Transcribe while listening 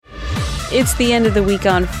It's the end of the week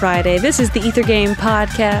on Friday. This is the Ether Game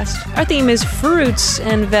podcast. Our theme is fruits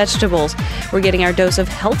and vegetables. We're getting our dose of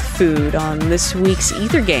health food on this week's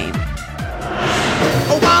Ether Game.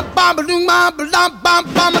 I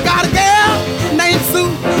got a girl named Sue.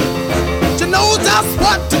 She knows just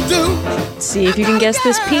what to do. See if you can guess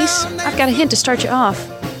this piece. I've got a hint to start you off.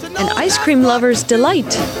 An ice cream lover's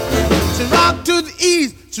delight. She rock to the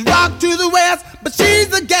east, she rock to the west, but she's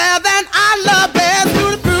the gal that I love best.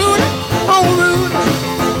 To the fruit, oh Rudy,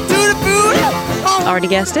 to the fruit, oh. Already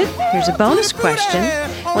guessed it? Here's a bonus question.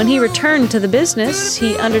 When he returned to the business,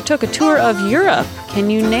 he undertook a tour of Europe. Can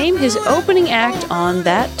you name his opening act on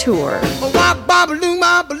that tour? I got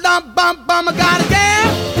a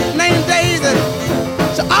gal named Daisy.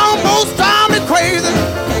 She almost drive me crazy.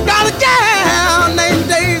 Got a gal named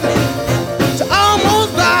Daisy. She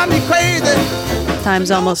almost drive me crazy.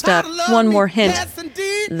 Time's almost up. One more hint.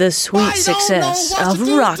 The sweet success of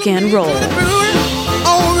rock and roll.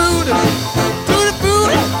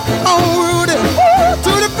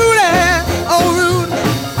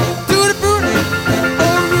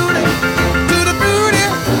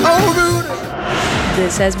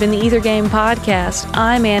 This has been the Ether Game podcast.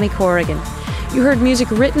 I'm Annie Corrigan. You heard music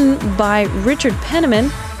written by Richard Penniman,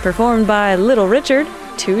 performed by Little Richard,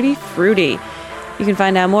 Tutti Frutti. You can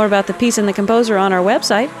find out more about the piece and the composer on our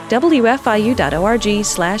website,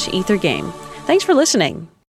 wfiu.org/ethergame. Thanks for listening.